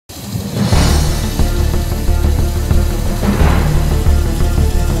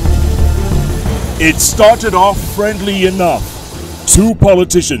It started off friendly enough. Two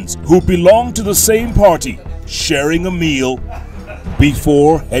politicians who belong to the same party sharing a meal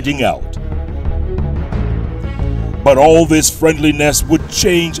before heading out. But all this friendliness would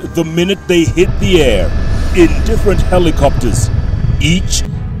change the minute they hit the air in different helicopters, each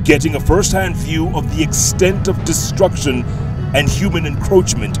getting a first-hand view of the extent of destruction and human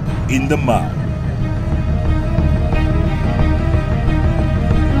encroachment in the Mau.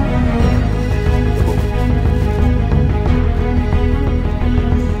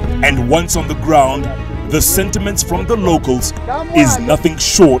 And once on the ground, the sentiments from the locals is nothing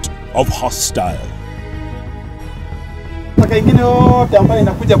short of hostile.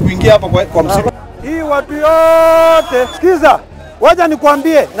 Hii watu yote, sikiza, wacha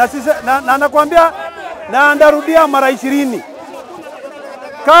nikwambie, na nakwambia na ndarudia mara 20.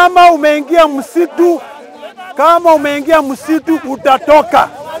 Kama umeingia msitu utatoka.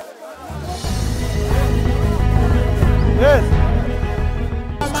 Yes.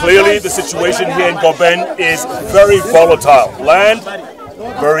 Clearly, the situation here in Goben is very volatile. Land,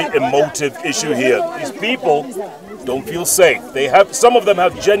 very emotive issue here. These people don't feel safe. Some of them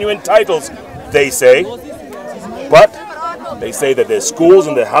have genuine titles, they say, but they say that their schools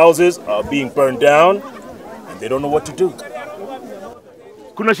and their houses are being burned down, and they don't know what to do.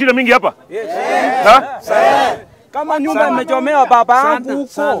 Kuna shida mingi hapa? Yes. Ha? Kama nyumba imechomewa baba yangu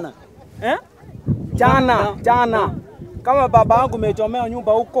huko. Jana. Kama baba yangu imechomewa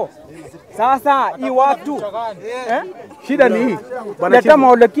nyumba huko. Sasa hii watu Shida ni hii. Ledama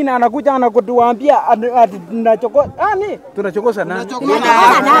Olekina anakuja anakutuambia tunachokosa nani?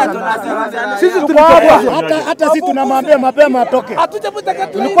 Sisi tulikuwa hata sisi tunamwambia mapema atoke.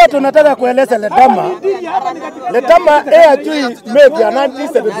 Tulikuwa tunataka kueleza Ledama ajui map ya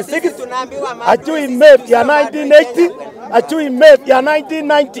 1976, ajui map ya 1980, ajui map ya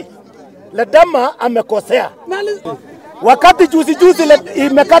 1990. Ledama amekosea. Wakati juzi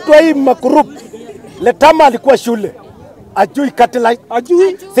imekatwa hii magroup, Ledama alikuwa shule. Ajui satellite.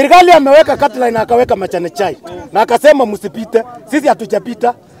 Ajui. Serikali ameweka satellite na akaweka machane chai. Na akasema msipite. Sisi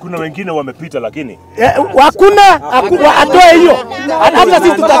hatujapita. Kuna wengine wamepita lakini. Hakuna atoe hiyo. Hata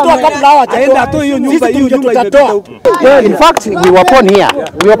sisi tutatoa kabla hawa hajatoa. Atoe hiyo nyumba tutatoa. In fact, we were born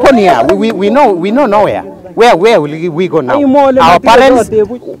here. We know nowhere. Where will we go now? Our parents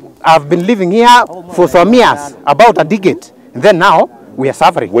have been living here for some years, about a decade. And then now we are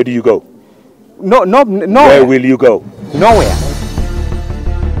suffering. Where do you go? No. Where will you go? Nowhere.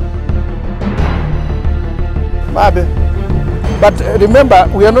 Babe. But remember,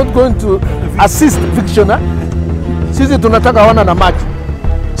 we are not going to assist fiction. Sisi tunataka wana na maji.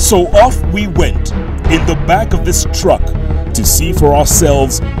 So off we went in the back of this truck to see for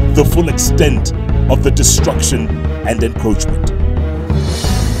ourselves the full extent of the destruction and encroachment.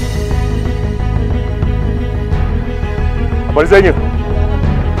 Habari zenyu?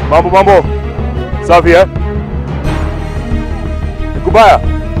 Mambo. Safi eh? Kubaya?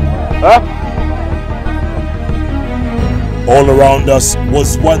 Huh? All around us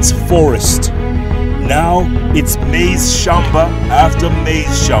was once forest. Now it's maize shamba after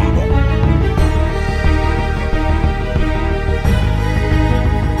maize shamba.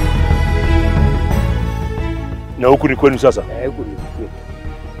 Na huku ni kwenu sasa? Huku ni kwetu.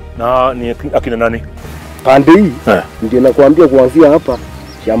 Na ni akina nani? Pande hii ndio nakwambia kuanzia hapa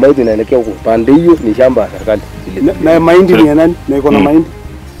shamba hili inaelekea huko. Pande hiyo ni shamba ya serikali. Na mahindi ni ya nani? Na iko na mahindi?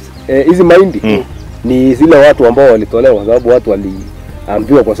 Hizi mahindi ni zile watu ambao walitolewa kwa sababu watu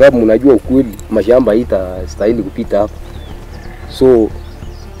waliambiwa, kwa sababu mnajua ukweli mashamba haitastahili kupita hapa. So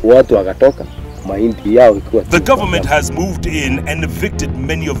watu wakatoka mahindi yao ikiwa. The government has moved in and evicted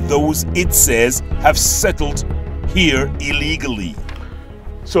many of those it says have settled here illegally.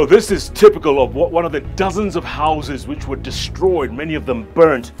 So this is typical of one of the dozens of houses which were destroyed, many of them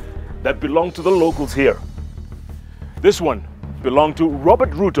burnt, that belong to the locals here. This one belonged to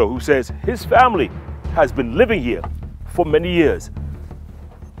Robert Ruto, who says his family has been living here for many years.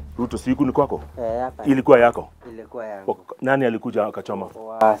 Ruto, si yuko ni kwako? Ilikuwa yako? Ilikuwa yangu. Nani alikuja akachoma?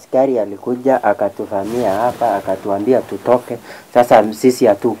 Askari alikuja akatuvamia hapa, akatuambia tutoke. Sasa sisi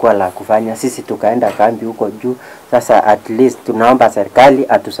hatukuwa la kufanya, sisi tukaenda kambi huko juu. Sasa at least tunaomba serikali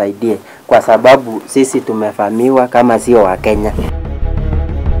atusaidie kwa sababu sisi tumefamiwa kama sio wa Kenya.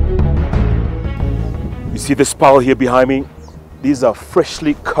 You see this pile here behind me? These are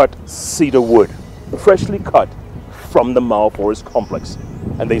freshly cut cedar wood, freshly cut from the Mau Forest Complex.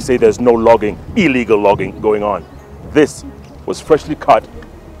 And they say there's no logging, illegal logging going on. This was freshly cut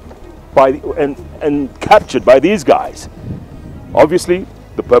by and captured by these guys. Obviously,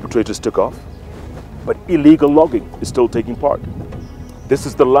 the perpetrators took off, but illegal logging is still taking part. This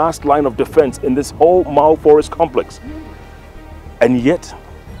is the last line of defense in this whole Mau forest complex. And yet,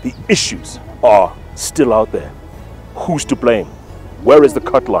 the issues are still out there. Who's to blame? Where is the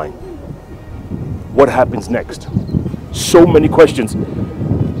cut line? What happens next? So many questions,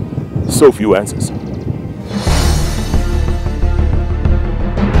 so few answers.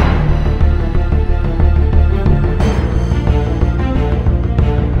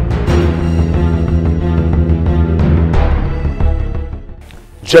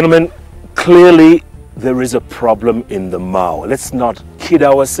 Gentlemen, clearly there is a problem in the Mau. Let's not kid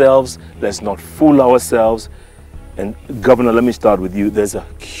ourselves. Let's not fool ourselves. And Governor, let me start with you. There's a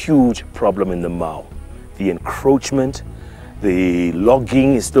huge problem in the Mau. The encroachment, the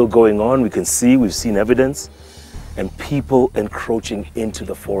logging is still going on. We can see, we've seen evidence. And people encroaching into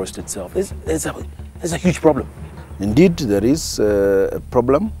the forest itself. There's a huge problem. Indeed, there is a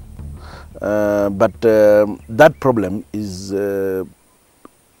problem. But that problem is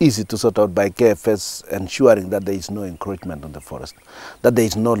easy to sort out by KFS ensuring that there is no encroachment on the forest, that there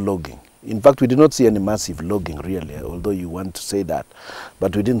is no logging. In fact, we did not see any massive logging really, although you want to say that,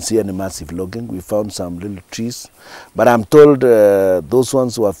 but we didn't see any massive logging. We found some little trees, but I'm told those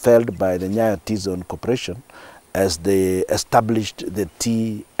ones were felled by the Nyayo T-Zone Corporation as they established the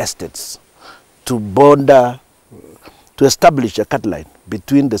tea estates to establish a cut line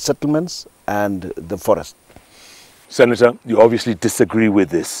between the settlements and the forest. Senator, you obviously disagree with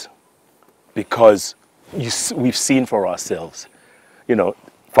this because we've seen for ourselves. You know,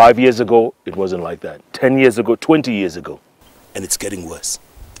 5 years ago, it wasn't like that. 10 years ago, 20 years ago, and it's getting worse.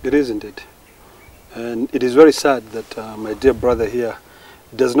 It is indeed. And it is very sad that my dear brother here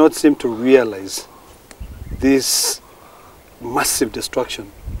does not seem to realize this massive destruction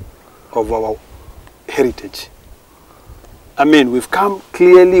of our heritage. I mean, we've come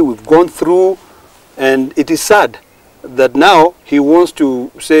clearly, we've gone through, and it is sad that now he wants to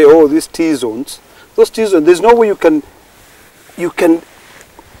say, oh, these T-zones, those T-zones, there's no way you can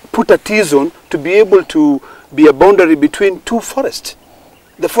put a T-zone to be able to be a boundary between two forests.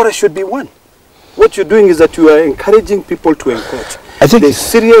 The forest should be one. What you're doing is that you are encouraging people to encroach. There's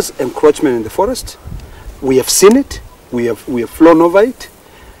serious encroachment in the forest. We have seen it. We have flown over it.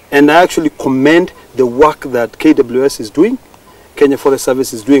 And I actually commend the work that KWS is doing, Kenya Forest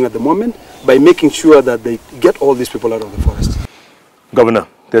Service is doing at the moment, by making sure that they get all these people out of the forest. Governor,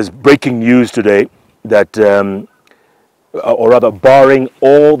 there's breaking news today that, or rather barring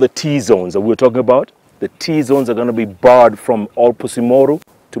all the T-zones that we're talking about, the T-zones are going to be barred from all Pusimoru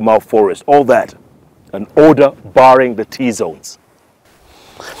to Mau Forest, all that. An order barring the T-zones.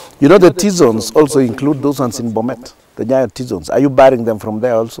 You know, the T-zones also include those ones in Bomet, the Nyayo T-zones. Are you barring them from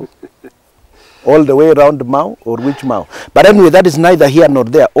there also? All the way around Mau, or which Mau? But anyway, that is neither here nor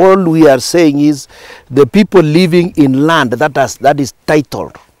there. All we are saying is the people living in land that is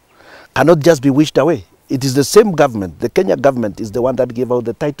titled cannot just be wished away. It is the same government. The Kenya government is the one that gave out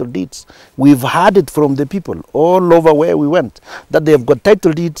the title deeds. We've heard it from the people all over where we went, that they have got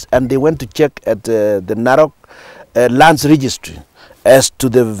title deeds, and they went to check at the Narok Lands Registry as to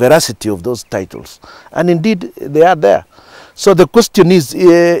the veracity of those titles. And indeed, they are there. So the question is,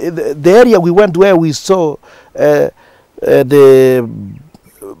 the area we went where we saw the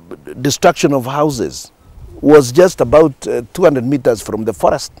destruction of houses was just about 200 meters from the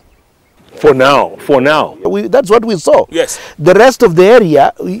forest. For now. That's what we saw. Yes. The rest of the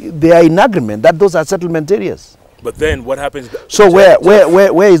area, they are in agreement that those are settlement areas. But then what happens? So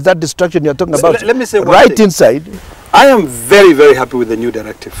where is that destruction you're talking about? Let me say one right thing. Inside. I am very, very happy with the new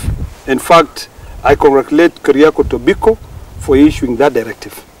directive. In fact, I congratulate Keriako Tobiko for issuing that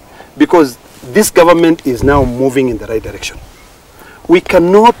directive, because this government is now moving in the right direction. We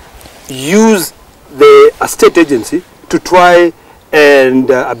cannot use the state agency to try and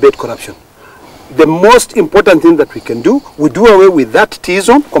abate corruption. The most important thing that we can do, we do away with that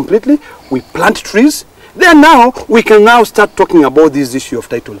T-zone completely, we plant trees, then now we can now start talking about this issue of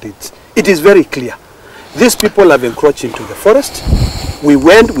title deeds. It is very clear. These people have encroached into the forest. We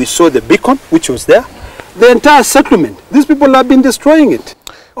went, we saw the beacon, which was there. The entire settlement, these people have been destroying it.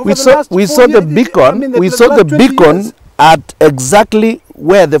 We saw the beacon. We saw the beacon at exactly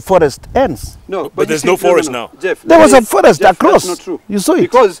where the forest ends. No, but there's no forest now. Jeff, there was a forest across. That's not true. You saw it.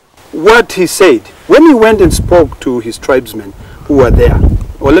 Because what he said, when he went and spoke to his tribesmen who were there,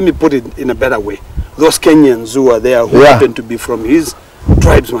 or let me put it in a better way, those Kenyans who are there, who happen to be from his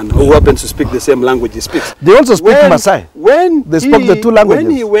tribesmen, who happen to speak the same language he speaks. They also speak Maasai. They spoke the two languages.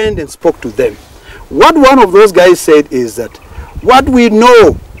 When he went and spoke to them, what one of those guys said is that what we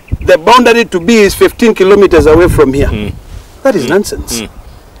know the boundary to be is 15 kilometers away from here. That is nonsense.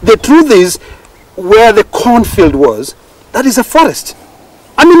 The truth is, where the cornfield was, that is a forest.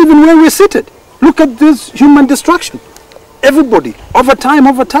 I mean, even where we're seated, look at this human destruction. Everybody, over time,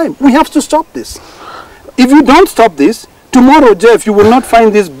 we have to stop this. If you don't stop this, tomorrow, Jeff, you will not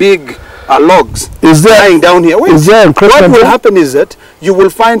find these big logs lying down here. Wait, what will happen is that you will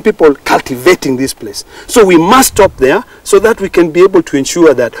find people cultivating this place. So we must stop there so that we can be able to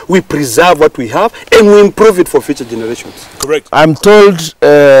ensure that we preserve what we have and we improve it for future generations. Correct. I'm told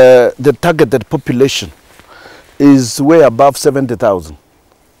the targeted population is way above 70,000.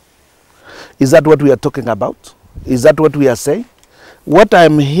 Is that what we are talking about? Is that what we are saying? What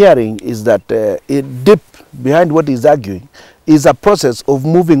I'm hearing is that deep behind what he's arguing is a process of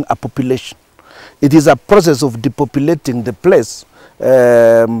moving a population. It is a process of depopulating the place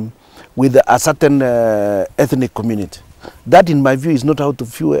with a certain ethnic community. That, in my view, is not how to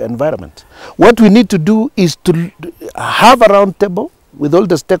view an environment. What we need to do is to have a round table with all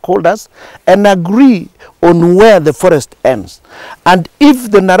the stakeholders and agree on where the forest ends. And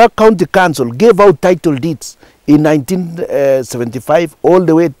if the Narok County Council gave out title deeds in 1975 all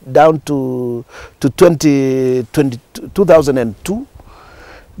the way down to 2002,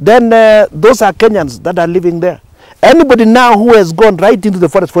 then those are Kenyans that are living there. Anybody now who has gone right into the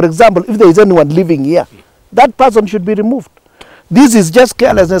forest, for example, if there is anyone living here, that person should be removed. This is just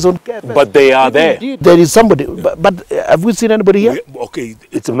carelessness on KFS. But they are there. There is somebody. But have we seen anybody here? Okay,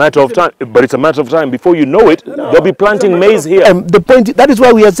 it's a matter of time. But it's a matter of time. Before you know it, they'll be planting maize here. The point, that is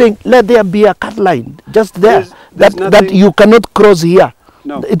why we are saying, let there be a cut line just there. That you cannot cross here.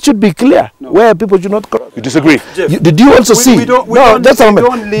 No. It should be clear where people should not cross. You disagree? Did you also see? Just a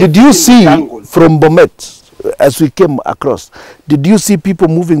moment. Did you see from Bomet, as we came across, did you see people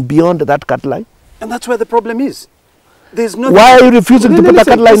moving beyond that cut line? And that's where the problem is. There's nothing. Why are you refusing to put a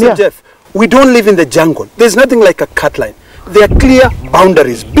cut line here? Jeff, we don't live in the jungle. There's nothing like a cut line. There are clear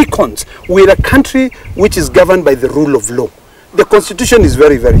boundaries, beacons. We're a country which is governed by the rule of law. The constitution is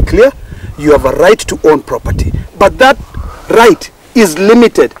very, very clear. You have a right to own property. But that right is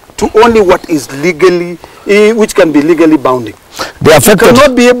limited to only what is legally, which can be legally bounding. You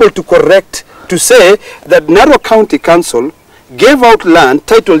cannot be able to correct, to say that Narok County Council gave out land,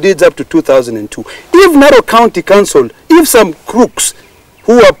 title deeds up to 2002. If Narok County Council, if some crooks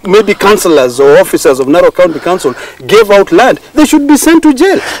who are maybe councillors or officers of Narok County Council gave out land, they should be sent to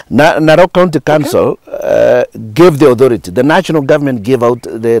jail. Narok County Council gave the authority. The national government gave out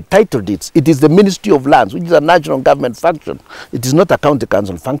the title deeds. It is the Ministry of Lands, which is a national government function. It is not a county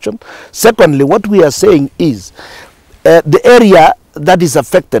council function. Secondly, what we are saying is the area that is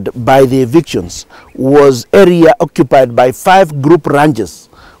affected by the evictions was area occupied by 5 group ranches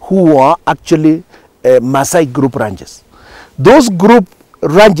who are actually Maasai group ranches. Those group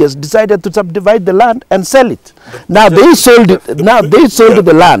ranches decided to subdivide the land and sell it. Now they sold it. Now they sold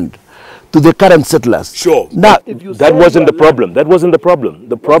the land to the current settlers. Sure. Now that wasn't the problem. That wasn't the problem.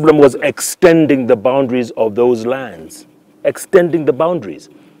 The problem was extending the boundaries of those lands. Extending the boundaries.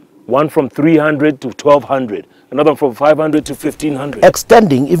 One from 300 to 1200. Another from 500 to 1500.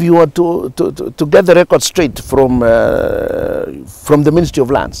 Extending, if you were to get the record straight from the Ministry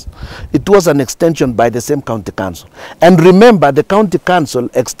of Lands, it was an extension by the same county council. And remember, the county council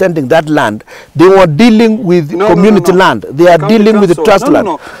extending that land, they were dealing with community land. They are dealing with the trust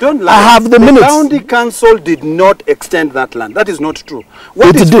land. Don't lie. I have the minutes. The county council did not extend that land. That is not true.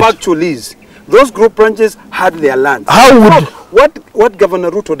 What is factual is, those group ranches had their land. How would... What Governor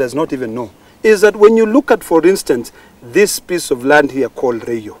Ruto does not even know is that when you look at, for instance, this piece of land here called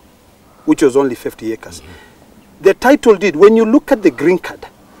Rayo, which was only 50 acres, the title deed, when you look at the green card,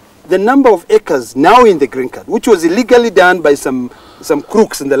 the number of acres now in the green card, which was illegally done by some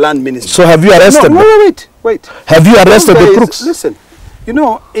crooks in the land ministry. So have you arrested them? No, wait. Have you arrested the crooks? Listen, you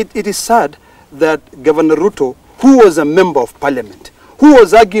know, it is sad that Governor Ruto, who was a member of parliament, who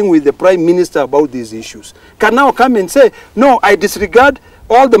was arguing with the Prime Minister about these issues, can now come and say, no, I disregard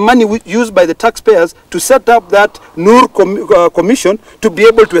all the money used by the taxpayers to set up that Nur commission to be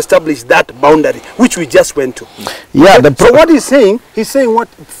able to establish that boundary, which we just went to. Yeah. So what he's saying what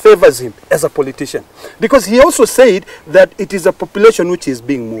favors him as a politician. Because he also said that it is a population which is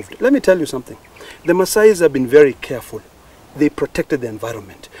being moved. Let me tell you something. The Maasais have been very careful. They protected the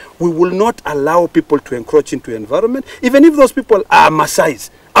environment. We will not allow people to encroach into the environment. Even if those people are Maasais,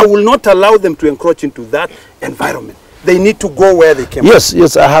 I will not allow them to encroach into that environment. They need to go where they came from.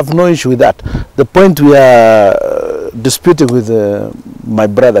 Yes, I have no issue with that. The point we are disputing with my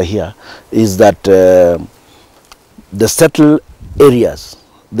brother here is that the settled areas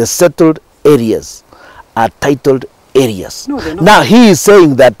are titled areas. No, they're not. Now he is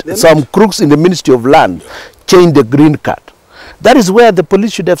saying that some crooks in the Ministry of Land changed the green card. That is where the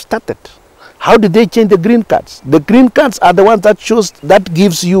police should have started. How did they change the green cards? The green cards are the ones that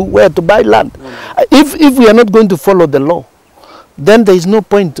gives you where to buy land. If we are not going to follow the law, then there is no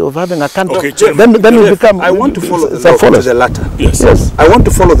point of having a country. Okay, Jeff, then we become. I want to follow the law to the latter. Yes. I want to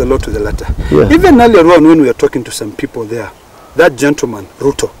follow the law to the latter. Yeah. Even earlier on, when we were talking to some people there, that gentleman,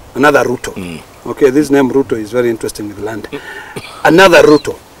 Ruto, another Ruto. Okay, this name Ruto is very interesting with land. Another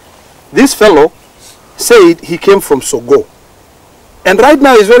Ruto. This fellow said he came from Sogo. And right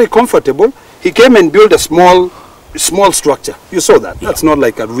now he's very comfortable. He came and built a small structure. You saw that. Yeah. That's not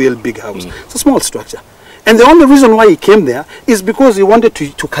like a real big house. It's a small structure. And the only reason why he came there is because he wanted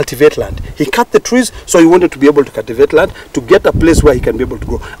to cultivate land. He cut the trees, so he wanted to be able to cultivate land, to get a place where he can be able to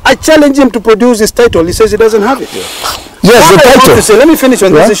grow. I challenge him to produce his title. He says he doesn't have it. Yes, the title. To say, let me finish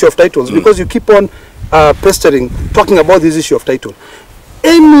on this issue of titles, because you keep on pestering, talking about this issue of title.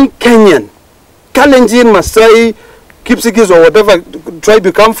 Any Kenyan, Kalenjin, Masai, Kipsigis, or whatever tribe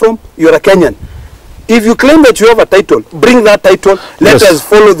you come from, you're a Kenyan. If you claim that you have a title, bring that title, let us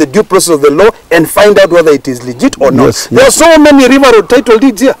follow the due process of the law and find out whether it is legit or not. Yes, there are so many river road title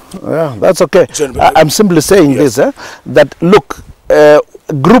deeds here. Yeah, that's okay. I'm simply saying this, that look,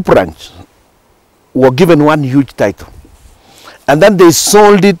 Group Ranch were given one huge title, and then they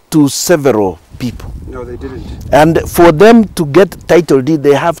sold it to several people. No, they didn't. And for them to get title deed,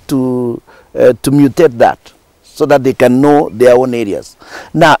 they have to mutate that, so that they can know their own areas.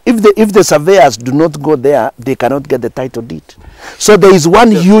 Now, if the surveyors do not go there, they cannot get the title deed. So there is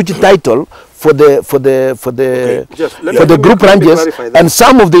one huge title for the group ranches, and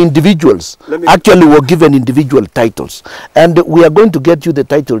some of the individuals actually were given individual titles. And we are going to get you the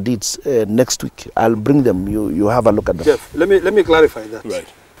title deeds next week. I'll bring them. You have a look at them. Jeff, let me clarify that. Right.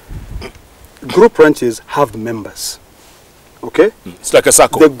 Group ranches have members. Okay? It's like a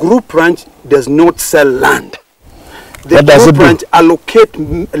circle. The group ranch does not sell land. The group ranch allocate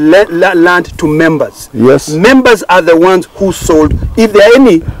land to members. Yes. Members are the ones who sold. If there are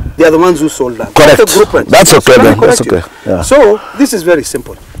any, they are the ones who sold land. Correct. That's the group ranch. That's okay then. That's okay. Yeah. So this is very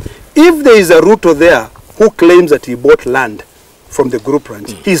simple. If there is a Ruto there who claims that he bought land from the group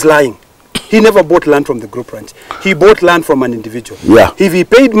ranch, he's lying. He never bought land from the group ranch. He bought land from an individual. Yeah. If he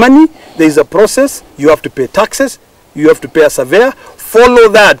paid money, there is a process. You have to pay taxes. You have to pay a surveyor. Follow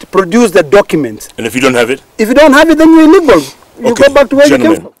that. Produce the documents. And if you don't have it? If you don't have it, then you're illegal. You go back to where you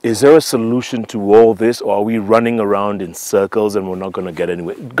came from. Is there a solution to all this, or are we running around in circles and we're not going to get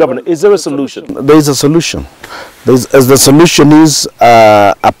anywhere? Governor, is there a solution? There is a solution. The solution is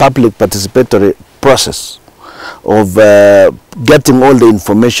a public participatory process of getting all the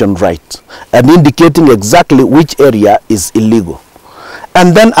information right and indicating exactly which area is illegal.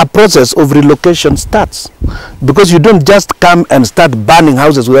 And then a process of relocation starts, because you don't just come and start burning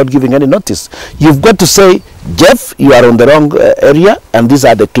houses without giving any notice. You've got to say, Jeff, you are on the wrong area, and these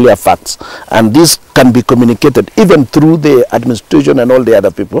are the clear facts, and this can be communicated even through the administration and all the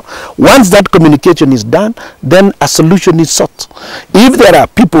other people. Once that communication is done, then a solution is sought. If there are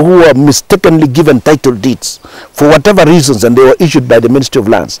people who are mistakenly given title deeds for whatever reasons, and they were issued by the Ministry of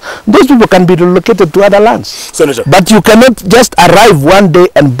Lands, those people can be relocated to other lands. Senator. But you cannot just arrive one day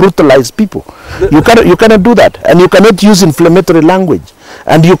and brutalize people. You cannot do that, and you cannot use inflammatory language,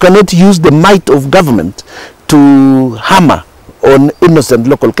 and you cannot use the might of government to hammer on innocent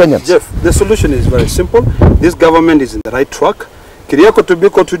local Kenyans. Jeff, the solution is very simple. This government is in the right track. Kiriako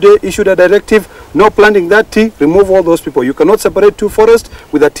Tobiko today issued a directive, no planting that tea, remove all those people. You cannot separate two forests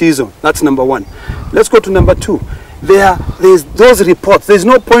with a T zone. That's number one. Let's go to number two. There's those reports. There's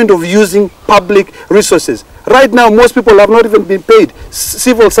no point of using public resources. Right now, most people have not even been paid.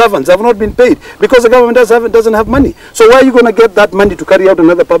 Civil servants have not been paid because the government doesn't have money. So where are you going to get that money to carry out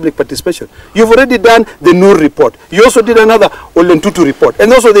another public participation? You've already done the Nur report. You also did another Olentutu report.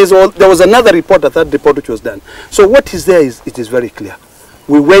 And also there was another report, that report which was done. So what is there it is very clear.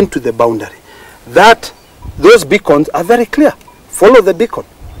 We went to the boundary. Those beacons are very clear. Follow the beacon.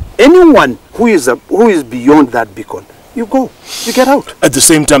 Anyone who is beyond that beacon, you go, you get out. At the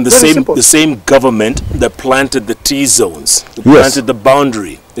same time, the same government that planted the T zones, that planted the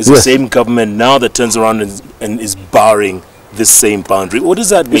boundary, is the same government now that turns around and is barring this same boundary. What does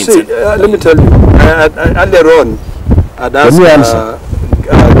that mean? You see, let me tell you. Earlier on, I'd asked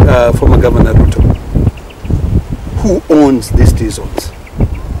former Governor Ruto, who owns these T zones?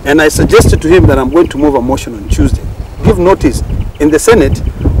 And I suggested to him that I'm going to move a motion on Tuesday, give notice in the Senate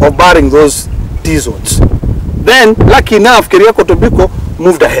of barring those T zones. Then, lucky enough, Kiriako Tobiko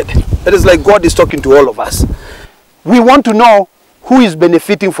moved ahead. It is like God is talking to all of us. We want to know who is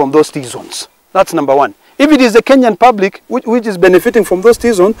benefiting from those T zones. That's number one. If it is the Kenyan public which is benefiting from those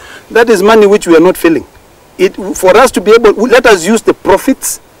T zones, that is money which we are not feeling. For us to be able, let us use the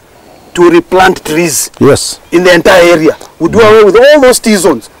profits to replant trees Yes. in the entire area. We do away with all those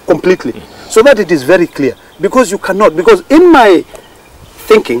T-zones completely, so that it is very clear. Because you cannot, because in my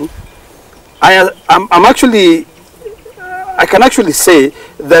thinking, I can actually say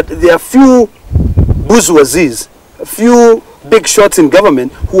that there are few bourgeoisies, a few big shots in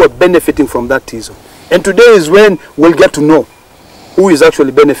government who are benefiting from that T-zone. And today is when we'll get to know who is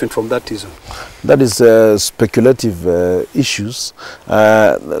actually benefiting from that T-zone. That is speculative issues.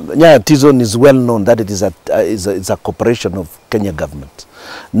 T-zone is well known that it is a corporation of Kenya government.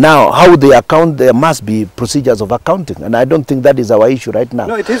 Now, how they account, there must be procedures of accounting, and I don't think that is our issue right now.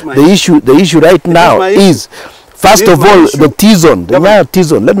 No, it is my issue. The issue right now is, first of all, the T-zone, the Nyayo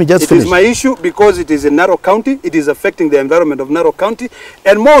T-zone. Let me just finish. It is my issue because it is in Narok County. It is affecting the environment of Narok County.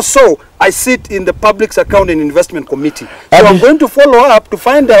 And more so, I sit in the Public's Account and Investment Committee. So I'm going to follow up to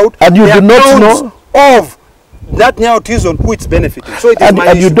find out and you do not know of that Nyayo T-zone, who it's benefiting. So it is my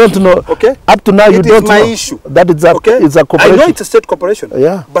issue. And you don't know. Okay? Up to now, you don't know. It is my issue. That it's a, okay? It's a corporation. I know it's a state corporation.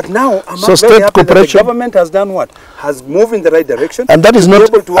 Yeah. But now, I'm so not state very happy corporation, that the government has done what? Has moved in the right direction. And that is not,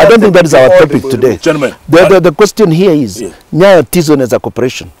 I don't think that is our topic today. Gentlemen. The question here is, Nyayo T-zone as a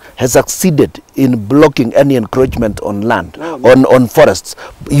corporation has succeeded in blocking any encroachment on land, on forests.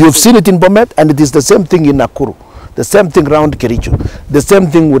 You've seen it in Bomet, and it is the same thing in Nakuru. The same thing around Kericho. The same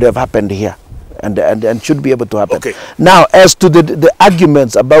thing would have happened here. And should be able to happen. Okay. Now, as to the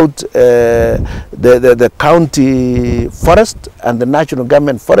arguments about the county forest and the national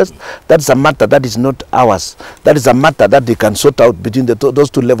government forest, that's a matter that is not ours. That is a matter that they can sort out between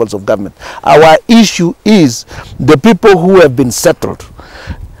those two levels of government. Our issue is the people who have been settled,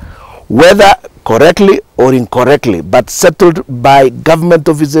 whether correctly or incorrectly, but settled by government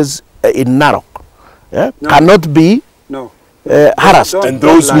officers in Narok, cannot be harassed. And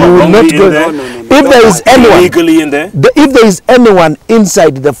those who will not go there. If there is anyone illegally in there, if there is anyone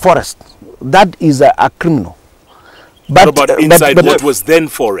inside the forest, that is a criminal. But what about inside what was then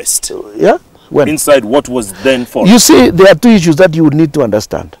forest? Yeah. When? Inside what was then forest. You see, there are two issues that you would need to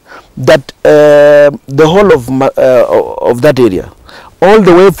understand. That the whole of that area, all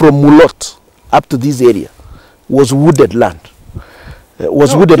the way from Mulot up to this area, was wooded land.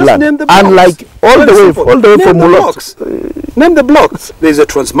 Wooded land. Unlike all the way from Mulot. Name the blocks. There is a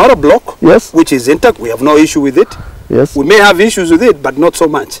Transmara block, yes, which is intact. We have no issue with it. Yes. We may have issues with it, but not so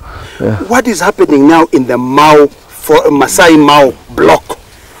much. Yeah. What is happening now in the Masai Mao block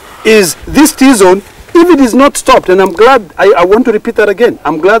is this T-zone, if it is not stopped, and I'm glad, I want to repeat that again,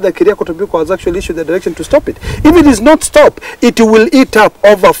 I'm glad that Koinange On has actually issued the direction to stop it. If it is not stopped, it will eat up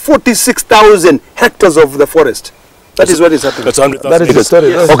over 46,000 hectares of the forest. That is what is happening. That is the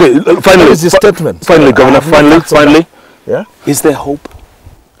story. Yes. Okay, finally, is the statement. Finally, Governor, finally. Yeah. Is there hope?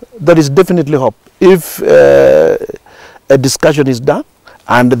 There is definitely hope. If a discussion is done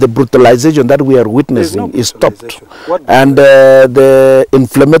and the brutalization that we are witnessing is stopped, and the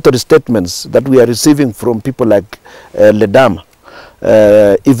inflammatory statements that we are receiving from people like Ledama,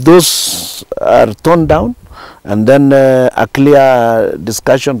 if those are toned down, and then a clear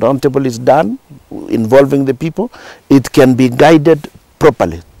discussion roundtable is done involving the people, it can be guided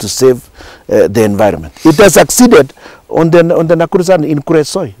properly to save the environment. It has succeeded on the Nakuru in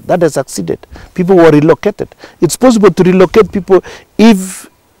Kuresoi. That has succeeded. People were relocated. It's possible to relocate people if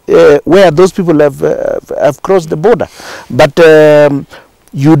where those people have crossed the border. But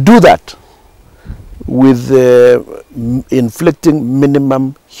you do that with inflicting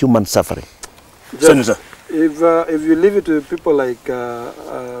minimum human suffering. Senator. If you leave it to people like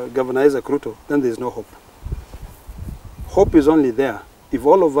Governor Ruto, then there is no hope. Hope is only there if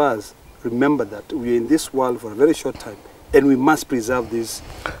all of us remember that we are in this world for a very short time, and we must preserve this.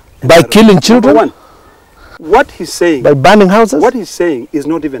 By killing children? Number one, what he's saying, by burning houses? What he's saying is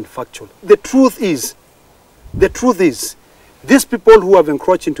not even factual. The truth is, these people who have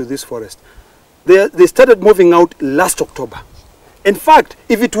encroached into this forest, they started moving out last October. In fact,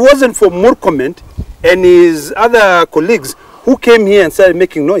 if it wasn't for Murkomen and his other colleagues who came here and started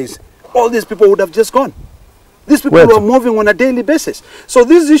making noise, all these people would have just gone. These people were moving on a daily basis. So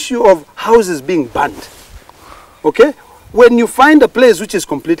this issue of houses being burned, okay, when you find a place which is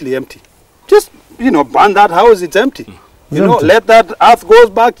completely empty, just, burn that house, it's empty. Let that earth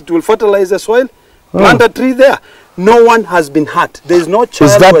goes back, it will fertilize the soil, plant a tree there. No one has been hurt. There is no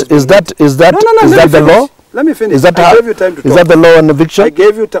child. Is that the law? Let me finish. I gave you time to talk. Is that the law on eviction? I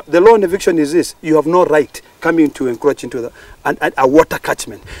gave you the law on eviction is this: you have no right coming to encroach into a water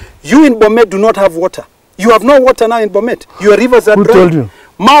catchment. You in Bomet do not have water. You have no water now in Bomet. Your rivers are dry. Who told you?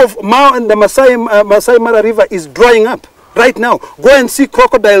 Mao and the Masai Mara River is drying up. Right now, go and see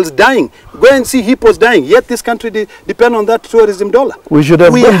crocodiles dying. Go and see hippos dying. Yet this country depend on that tourism dollar. We should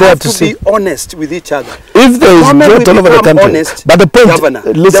have gone there to see. We have to be honest with each other. If there is drought all over the country, honest, but the point, Governor,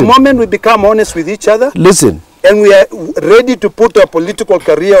 listen. the moment we become honest with each other, listen, and we are ready to put our political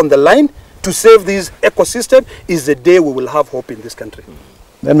career on the line to save this ecosystem, is the day we will have hope in this country.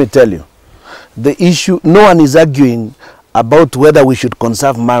 Let me tell you, the issue, no one is arguing about whether we should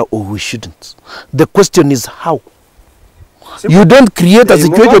conserve Mau or we shouldn't. The question is how. You don't create a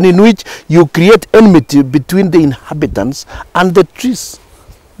situation in which you create enmity between the inhabitants and the trees.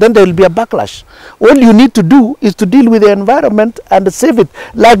 Then there will be a backlash. All you need to do is to deal with the environment and save it,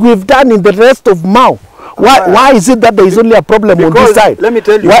 like we've done in the rest of Mau. Why is it that there is only a problem on this side? Let me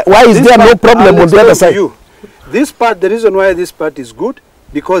tell you. Why is there no problem on the other side? This part, the reason why this part is good,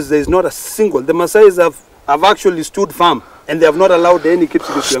 because there is not a single. The Maasais have actually stood firm, and they have not allowed any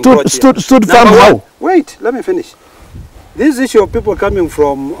Kipsigis to encroach here. Stood firm how? Wait, let me finish. This issue of people coming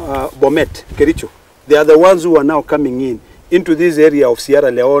from Bomet, Kericho, they are the ones who are now coming into this area of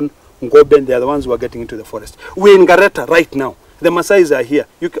Sierra Leone, Ngoben. They are the ones who are getting into the forest. We're in Gareta right now. The Maasais are here.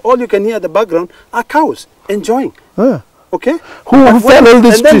 All you can hear in the background are cows enjoying. Okay? Who fell all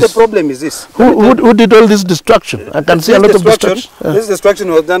these trees? And then the problem is this. Who did all this destruction? I can see a lot of destruction. This destruction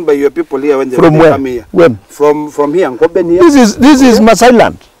was done by your people here when they came here. When? From here, Ngoben here. This is Maasai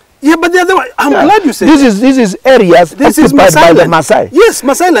land. Yeah, but the other one, I'm glad you said this is areas occupied by the Maasai. Yes,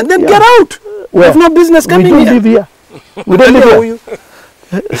 Maasai land. Then get out. We have no business coming here. We don't live here. We don't live here.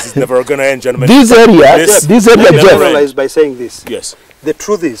 This is never going to end, gentlemen. These areas, let me generalize by saying this. Yes. The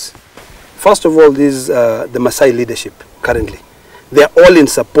truth is, first of all, this the Maasai leadership currently. They are all in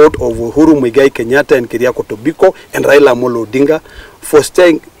support of Uhuru Muigai Kenyatta and Keriako Tobiko and Raila Amolo Odinga for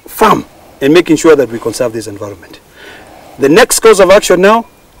staying firm and making sure that we conserve this environment. The next course of action now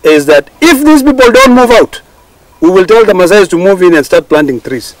is that if these people don't move out, we will tell the Maasais to move in and start planting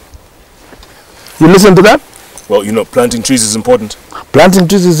trees. You listen to that? Well, you know, planting trees is important. Planting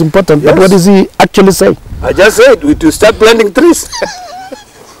trees is important, yes. But what does he actually say? I just said we to start planting trees.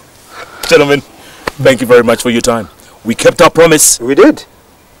 Gentlemen, thank you very much for your time. We kept our promise. We did.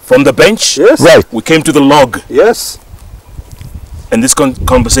 From the bench, yes. Right. We came to the log. Yes. And this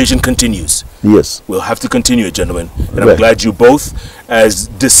conversation continues. Yes. We'll have to continue it, gentlemen. And right. I'm glad you both, as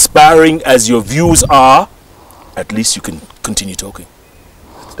disparaging as your views are, at least you can continue talking.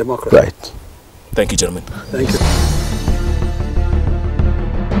 It's democracy. Right. Thank you, gentlemen. Thank you.